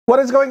What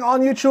is going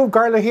on YouTube?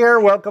 Carlo here.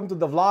 Welcome to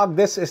the vlog.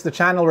 This is the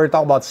channel where we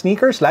talk about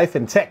sneakers, life,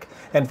 and tech.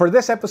 And for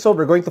this episode,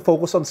 we're going to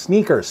focus on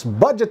sneakers,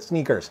 budget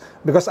sneakers,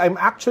 because I'm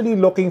actually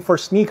looking for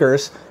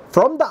sneakers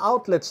from the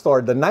outlet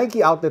store, the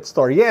Nike outlet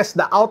store. Yes,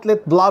 the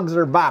outlet vlogs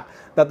are back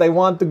that I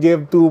want to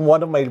give to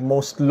one of my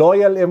most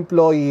loyal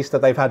employees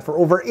that I've had for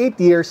over 8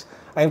 years.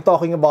 I'm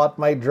talking about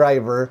my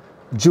driver,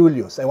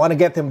 Julius. I want to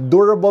get him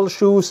durable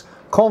shoes,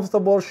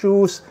 comfortable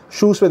shoes,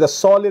 shoes with a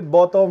solid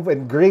bottom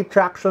and great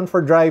traction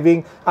for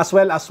driving, as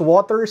well as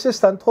water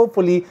resistant,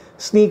 hopefully,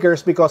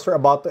 sneakers because we're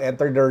about to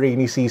enter the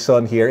rainy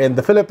season here in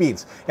the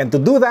Philippines. And to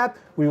do that,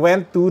 we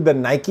went to the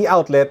Nike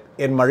outlet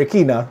in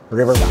Marikina,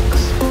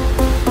 Riverbanks.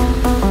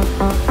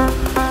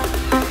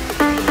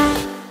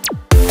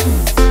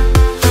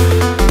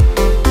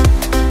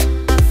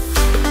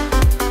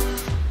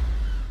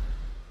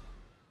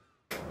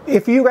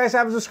 If you guys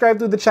haven't subscribed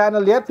to the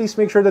channel yet, please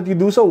make sure that you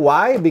do so.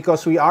 Why?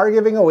 Because we are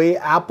giving away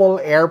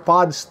Apple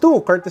AirPods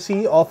 2,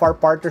 courtesy of our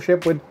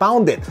partnership with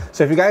Poundit.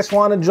 So if you guys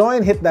want to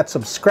join, hit that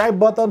subscribe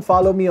button,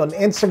 follow me on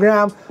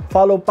Instagram,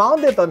 follow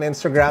Poundit on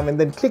Instagram, and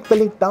then click the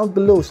link down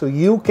below so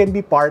you can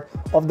be part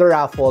of the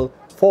raffle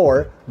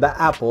for the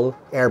Apple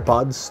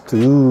AirPods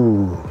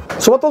 2.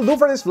 So what we'll do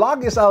for this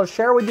vlog is I'll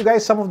share with you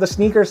guys some of the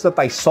sneakers that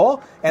I saw,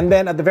 and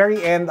then at the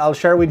very end, I'll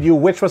share with you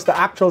which was the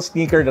actual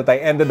sneaker that I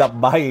ended up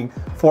buying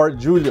for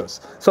Julius.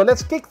 So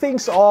let's kick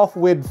things off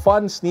with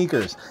fun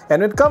sneakers.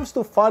 And when it comes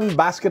to fun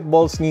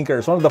basketball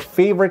sneakers, one of the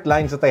favorite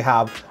lines that I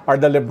have are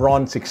the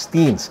LeBron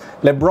 16s.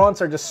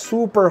 LeBrons are just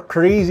super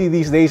crazy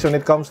these days when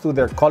it comes to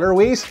their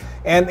colorways,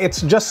 and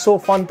it's just so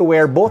fun to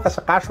wear both as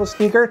a casual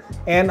sneaker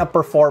and a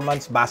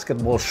performance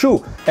basketball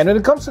shoe. And when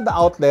it comes to the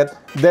outlet,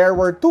 there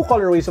were two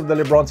colorways of the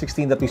LeBron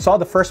 16 that we saw.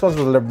 The first one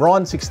was the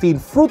LeBron 16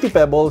 Fruity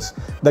Pebbles.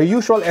 The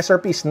usual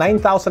SRP is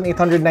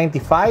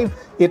 $9,895.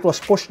 It was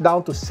pushed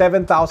down to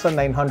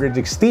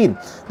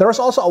 $7,916. There was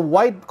also a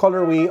white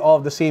colorway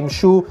of the same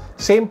shoe,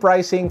 same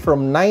pricing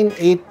from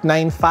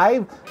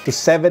 $9,895 to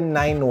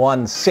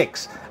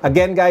 $7,916.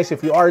 Again, guys,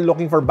 if you are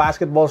looking for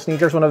basketball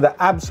sneakers, one of the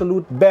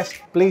absolute best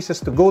places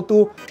to go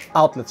to,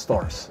 outlet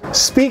stores.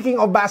 Speaking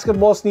of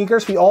basketball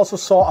sneakers, we also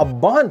saw a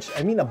bunch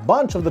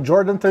of the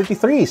Jordan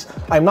 33s.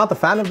 I'm not a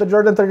fan of the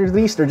Jordan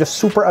 33s. They're just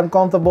super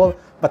uncomfortable.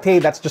 But hey,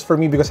 that's just for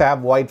me because I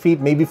have wide feet.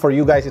 Maybe for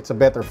you guys, it's a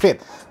better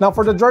fit. Now,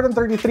 for the Jordan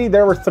 33,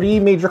 there were three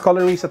major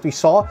colorways that we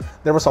saw.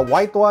 There was a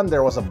white one,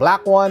 there was a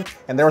black one,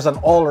 and there was an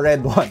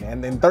all-red one.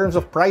 And in terms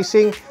of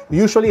pricing,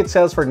 usually it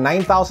sells for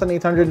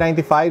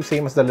 $9,895,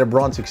 same as the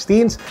LeBron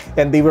 16s,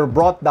 and they were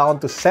brought down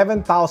to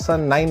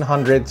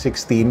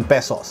 7,916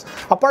 pesos.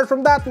 Apart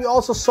from that, we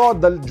also saw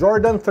the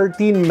Jordan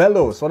 13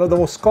 Mellows, one of the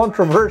most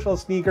controversial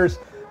sneakers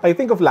I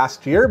think of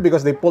last year,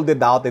 because they pulled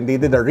it out and they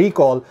did a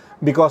recall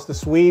because the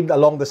suede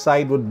along the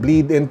side would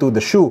bleed into the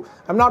shoe.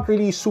 I'm not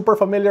really super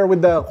familiar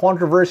with the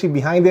controversy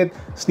behind it.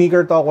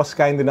 Sneaker Talk was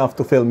kind enough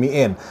to fill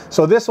me in.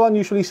 So this one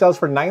usually sells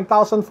for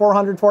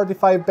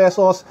 9,445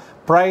 pesos.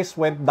 Price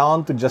went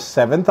down to just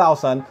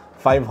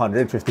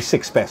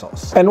 7,556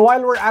 pesos. And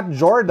while we're at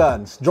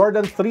Jordans,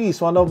 Jordan 3s,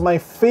 one of my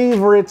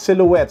favorite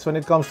silhouettes when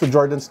it comes to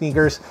Jordan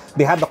sneakers.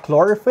 They had the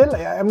chlorophyll.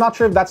 I'm not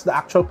sure if that's the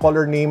actual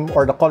color name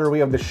or the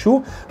colorway of the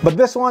shoe, but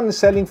this one is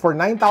selling for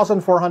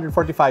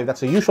 9,445.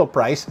 That's the usual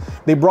price.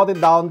 They brought it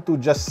down to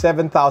just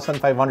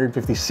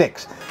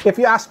 7,556. If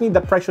you ask me,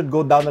 the price should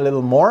go down a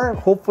little more.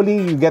 Hopefully,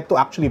 you get to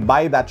actually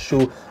buy that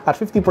shoe at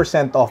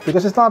 50% off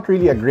because it's not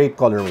really a great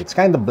colorway. It's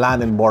kind of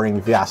bland and boring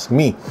if you ask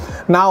me.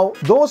 Now,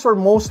 those were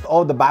most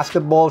of the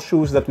basketball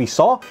shoes that we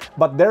saw,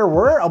 but there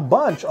were a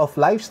bunch of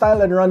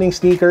lifestyle and running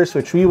sneakers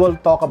which we will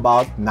talk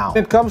about now.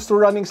 When it comes to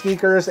running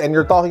sneakers and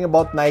you're talking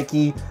about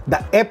Nike,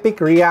 the Epic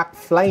React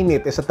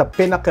Flyknit is at the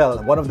pinnacle,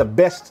 one of the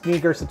best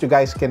sneakers that you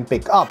guys can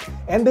pick up,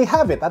 and they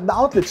have it at the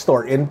outlet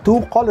store in two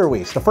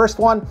colorways. The first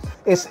one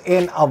is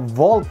in a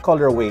Vault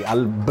colorway, a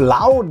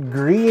loud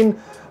green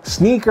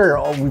sneaker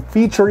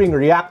featuring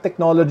React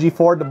technology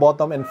for the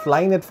bottom and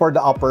Flyknit for the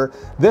upper.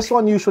 This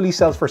one usually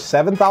sells for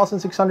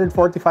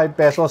 7,645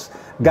 pesos.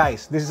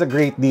 Guys, this is a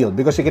great deal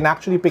because you can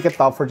actually pick it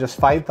up for just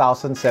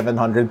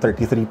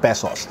 5,733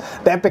 pesos.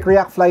 The Epic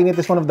React Flyknit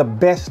is one of the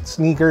best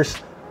sneakers,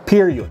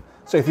 period.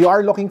 So if you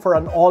are looking for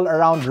an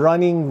all-around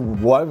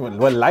running,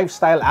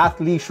 lifestyle,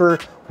 athleisure,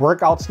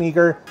 workout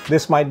sneaker,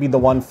 this might be the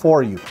one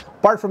for you.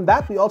 Apart from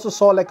that, we also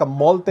saw like a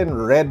molten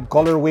red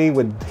colorway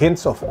with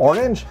hints of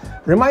orange.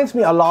 Reminds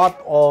me a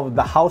lot of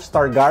the House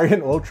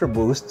Targaryen Ultra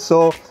Boost.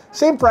 So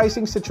same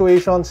pricing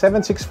situation,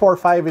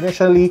 7,645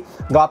 initially,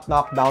 got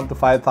knocked down to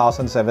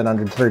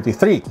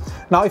 5,733.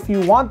 Now, if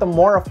you want a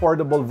more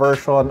affordable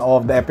version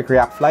of the Epic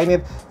React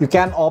Flyknit, you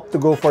can opt to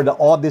go for the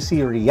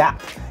Odyssey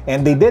React.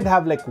 And they did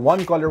have like one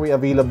colorway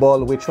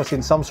available, which was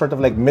in some sort of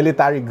like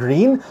military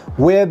green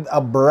with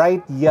a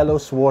bright yellow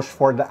swoosh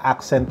for the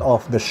accent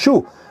of the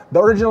shoe. The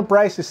original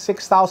price is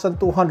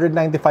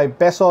 6,295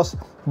 pesos,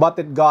 but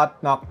it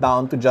got knocked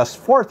down to just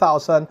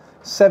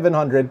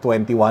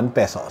 4,721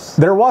 pesos.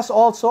 There was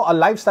also a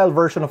lifestyle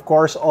version, of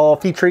course,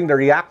 featuring the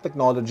React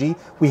technology.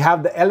 We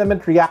have the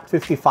Element React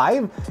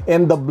 55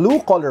 in the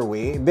blue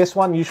colorway. This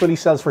one usually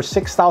sells for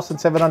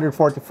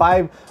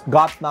 6,745,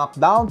 got knocked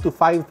down to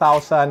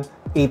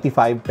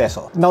 5,085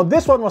 pesos. Now,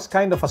 this one was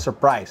kind of a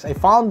surprise. I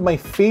found my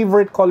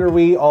favorite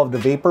colorway of the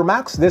Vapor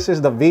Max. This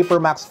is the Vapor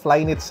Max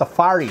Flyknit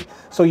Safari.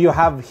 So you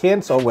have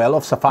hints,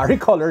 of Safari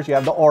colors. You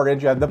have the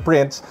orange, you have the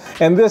prints.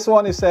 And this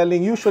one is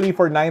selling usually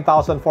for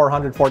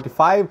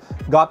 9,445,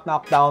 got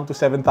knocked down to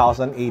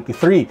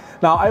 7,083.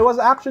 Now, I was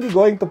actually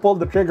going to pull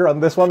the trigger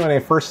on this one when I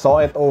first saw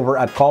it over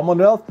at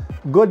Commonwealth.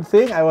 Good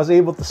thing I was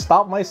able to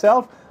stop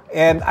myself.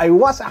 And I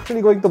was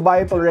actually going to buy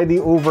it already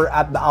over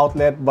at the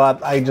outlet,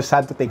 but I just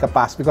had to take a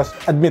pass because,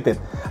 I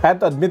had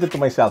to admit it to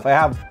myself. I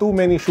have too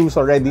many shoes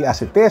already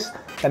as it is,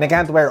 and I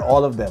can't wear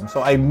all of them.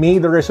 So I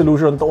made the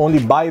resolution to only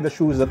buy the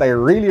shoes that I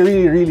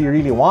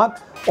really want,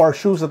 or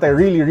shoes that I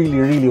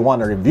really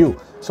want to review.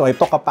 So I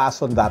took a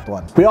pass on that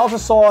one. We also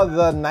saw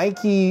the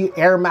Nike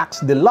Air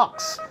Max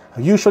Deluxe.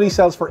 Usually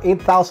sells for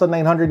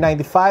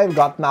 8,995,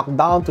 got knocked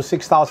down to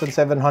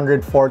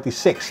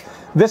 6,746.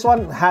 This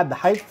one had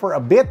hype for a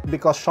bit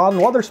because Sean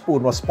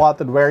Wotherspoon was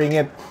spotted wearing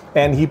it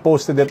and he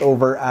posted it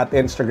over at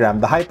Instagram.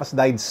 The hype has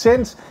died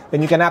since,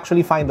 and you can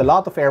actually find a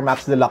lot of Air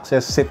Max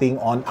Deluxes sitting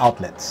on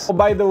outlets. Oh,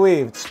 by the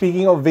way,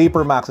 speaking of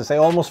Vapor Maxes, I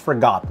almost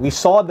forgot. We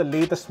saw the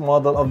latest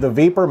model of the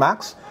Vapor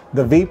Max,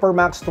 the Vapor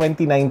Max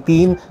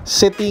 2019,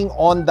 sitting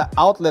on the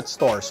outlet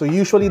store. So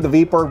usually the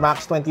Vapor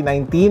Max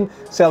 2019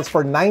 sells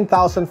for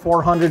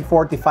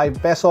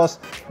 9,445 pesos,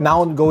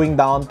 now going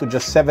down to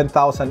just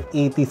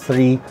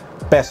 7,083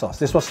 pesos.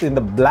 This was in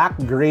the black,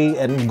 gray,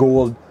 and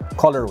gold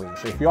colorway.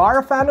 So if you are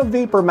a fan of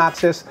Vapor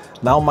Maxes,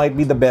 now might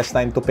be the best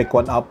time to pick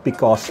one up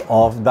because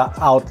of the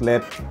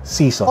outlet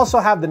season. Also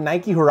have the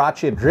Nike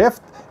Huarache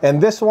Drift,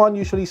 and this one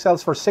usually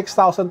sells for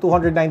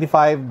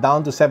 6,295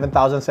 down to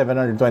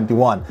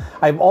 7,721.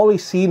 I've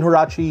always seen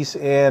Huaraches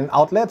in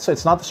outlets, so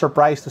it's not a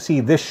surprise to see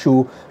this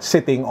shoe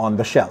sitting on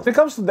the shelf. When it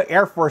comes to the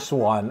Air Force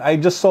One, I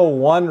just saw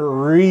one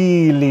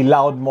really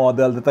loud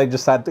model that I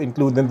just had to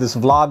include in this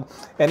vlog,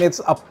 and it's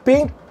a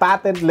pink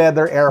patent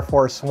leather Air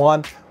Force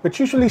One, which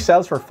usually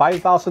sells for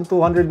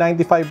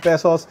 5,295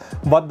 pesos,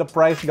 but the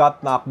price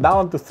got knocked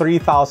down to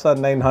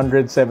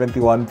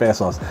 3,971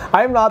 pesos.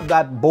 I'm not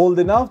that bold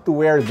enough to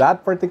wear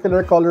that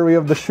particular colorway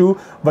of the shoe,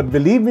 but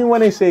believe me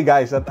when I say,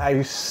 guys, that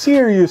I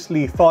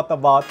seriously thought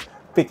about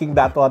picking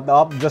that one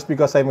up just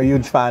because I'm a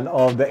huge fan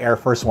of the Air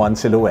Force One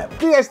silhouette. What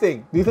do you guys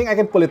think? Do you think I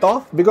can pull it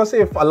off? Because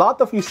if a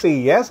lot of you say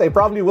yes, I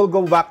probably will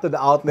go back to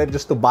the outlet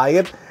just to buy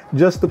it,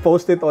 just to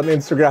post it on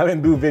Instagram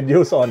and do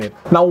videos on it.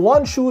 Now,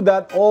 one shoe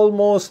that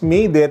almost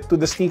made it to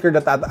the sneaker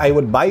that I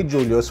would buy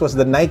Julius was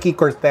the Nike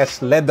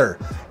Cortez Leather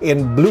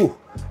in blue.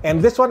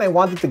 And this one I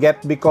wanted to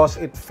get because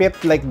it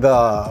fit like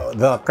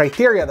the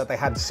criteria that I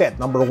had set.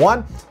 Number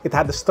one, it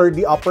had a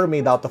sturdy upper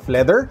made out of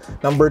leather.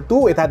 Number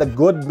two, it had a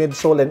good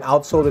midsole and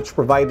outsole which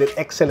provided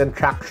excellent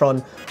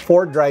traction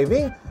for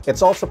driving.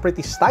 It's also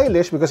pretty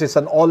stylish because it's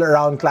an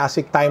all-around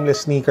classic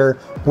timeless sneaker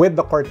with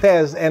the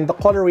Cortez, and the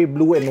colorway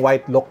blue and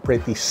white look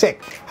pretty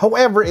sick.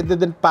 However, it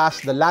didn't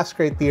pass the last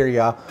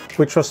criteria,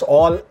 which was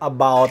all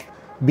about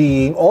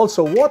being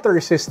also water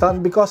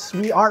resistant because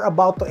we are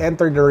about to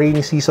enter the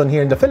rainy season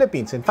here in the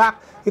Philippines. In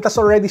fact, it has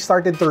already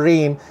started to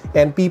rain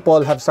and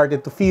people have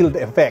started to feel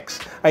the effects.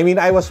 I mean,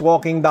 I was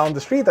walking down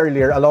the street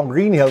earlier along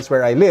Green Hills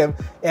where I live,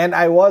 and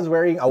I was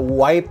wearing a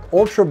white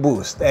Ultra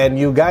Boost, and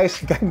you guys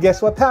can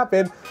guess what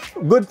happened.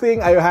 Good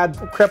thing I had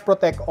Crep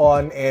Protect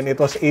on and it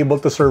was able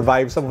to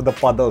survive some of the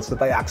puddles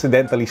that I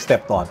accidentally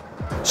stepped on.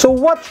 So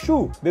what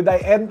shoe did I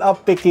end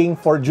up picking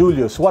for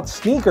Julius? What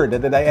sneaker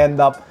did I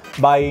end up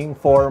buying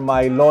for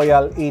my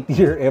loyal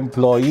 8-year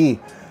employee?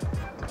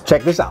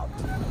 Check this out.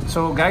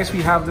 So guys,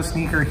 we have the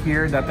sneaker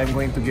here that I'm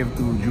going to give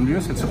to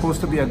Julius. It's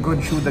supposed to be a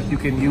good shoe that you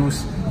can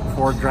use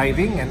for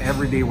driving and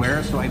everyday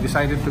wear. So I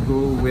decided to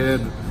go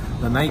with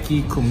the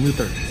Nike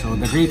Commuter. So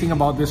the great thing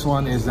about this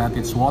one is that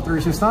it's water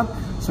resistant.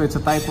 So it's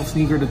a type of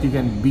sneaker that you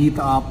can beat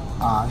up,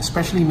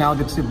 especially now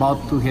that it's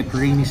about to hit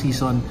rainy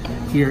season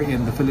here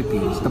in the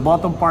Philippines. The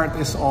bottom part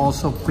is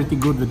also pretty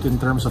good in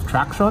terms of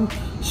traction.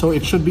 So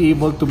it should be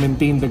able to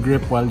maintain the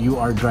grip while you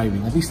are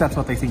driving. At least that's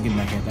what I think in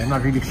my head. I'm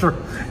not really sure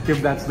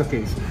if that's the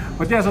case.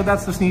 But yeah, so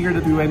that's the sneaker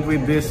that we went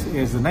with. This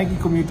is the Nike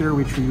Commuter,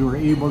 which we were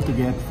able to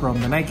get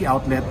from the Nike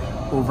outlet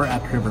over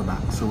at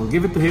Riverbank. So we'll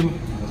give it to him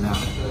now.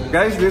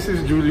 Guys, this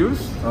is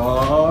Julius.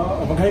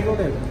 Oh, mag-hi ko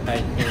din.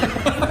 Hi.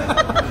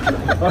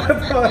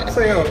 Ano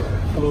sa'yo?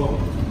 Oo.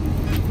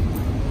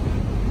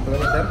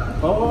 Talaga, sir?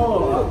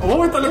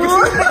 Oo, talaga,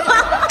 sir.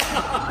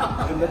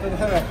 Ganda to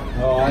na.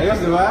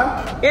 Ayos, di ba?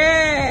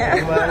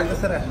 Yeah!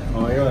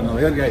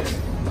 Yun, guys.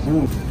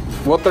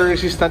 Water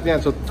resistant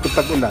yan, so kung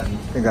tag-ulan,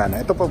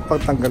 gana. Ito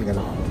pagtanggal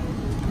gano'n.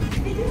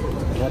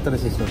 Water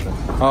resistant.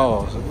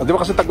 Oo. Di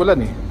ba kasi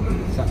tag-ulan eh?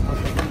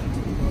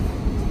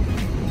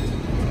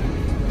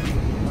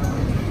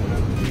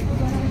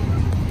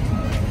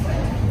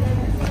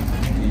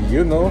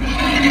 You know.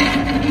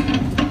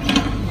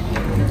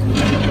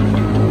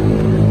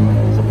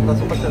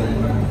 Sapat sir.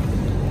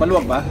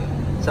 Maluwag ba?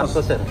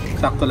 Sakto sir.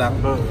 Sakto lang.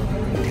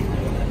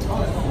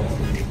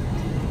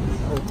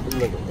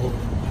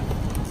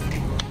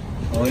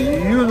 Oh,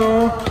 you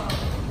know.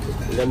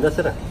 Ganda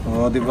sir.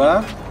 Oh,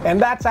 diba? And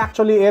that's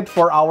actually it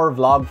for our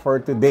vlog for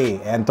today.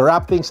 And to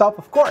wrap things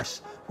up, of course,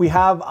 we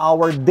have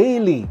our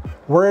daily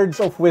words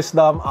of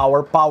wisdom,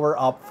 our power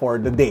up for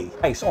the day.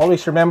 Guys,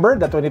 always remember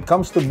that when it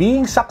comes to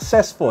being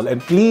successful, and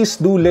please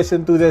do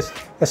listen to this,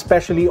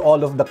 especially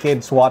all of the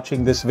kids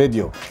watching this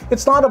video,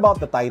 it's not about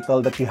the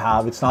title that you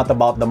have, it's not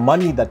about the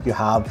money that you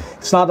have,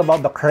 it's not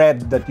about the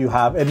cred that you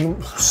have,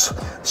 and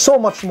so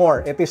much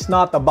more. It is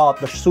not about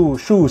the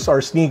shoes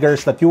or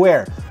sneakers that you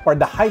wear or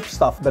the hype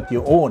stuff that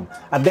you own.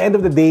 At the end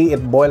of the day,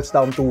 it boils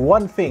down to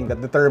one thing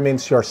that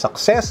determines your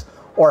success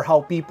or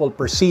how people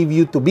perceive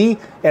you to be,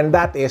 and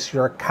that is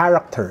your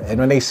character.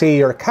 And when I say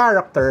your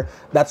character,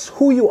 that's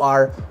who you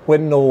are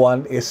when no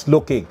one is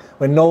looking.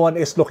 When no one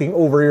is looking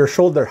over your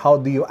shoulder, how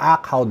do you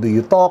act, how do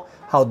you talk,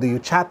 how do you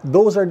chat?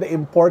 Those are the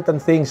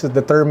important things that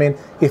determine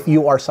if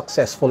you are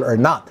successful or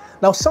not.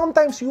 Now,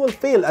 sometimes you will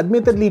fail.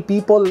 Admittedly,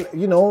 people,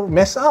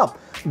 mess up.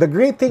 The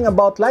great thing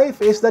about life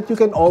is that you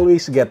can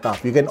always get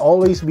up. You can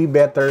always be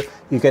better.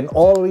 You can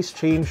always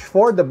change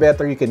for the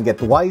better. You can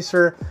get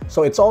wiser.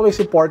 So it's always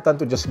important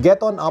to just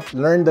get on up,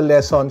 learn the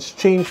lessons,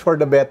 change for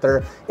the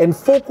better, and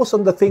focus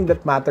on the thing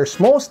that matters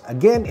most.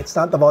 Again, it's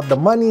not about the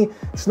money.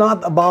 It's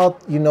not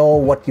about,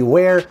 what you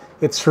wear.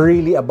 It's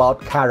really about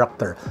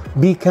character.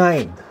 Be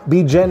kind,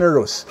 be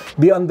generous,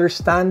 be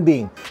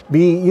understanding,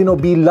 be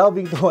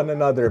loving to one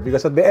another.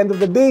 Because at the end of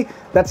the day,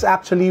 that's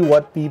actually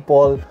what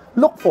people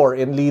look for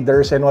in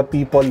leaders and what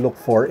people look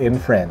for in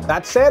friends.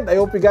 That said, I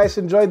hope you guys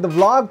enjoyed the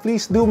vlog.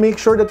 Please do make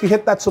sure that you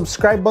hit that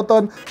subscribe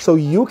button so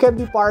you can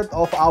be part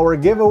of our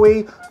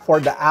giveaway for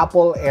the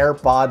Apple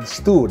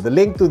AirPods 2. The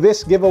link to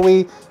this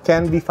giveaway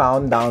can be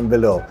found down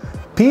below.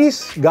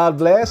 Peace, God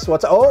bless.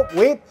 Oh,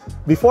 wait.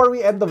 Before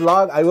we end the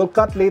vlog, I will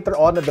cut later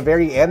on at the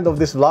very end of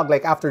this vlog,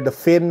 like after the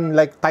Finn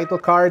title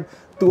card,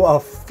 to a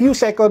few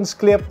seconds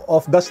clip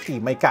of Dusty,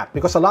 my cat,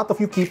 because a lot of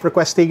you keep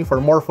requesting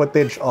for more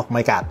footage of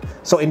my cat.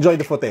 So enjoy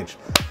the footage.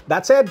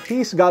 That said,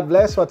 peace, God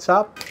bless. What's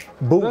up?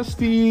 Boom.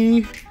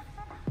 Dusty,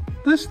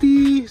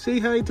 say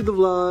hi to the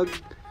vlog.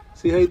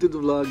 Say hi to the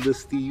vlog,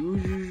 Dusty.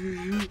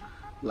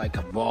 Like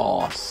a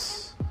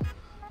boss.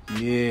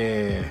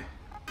 Yeah.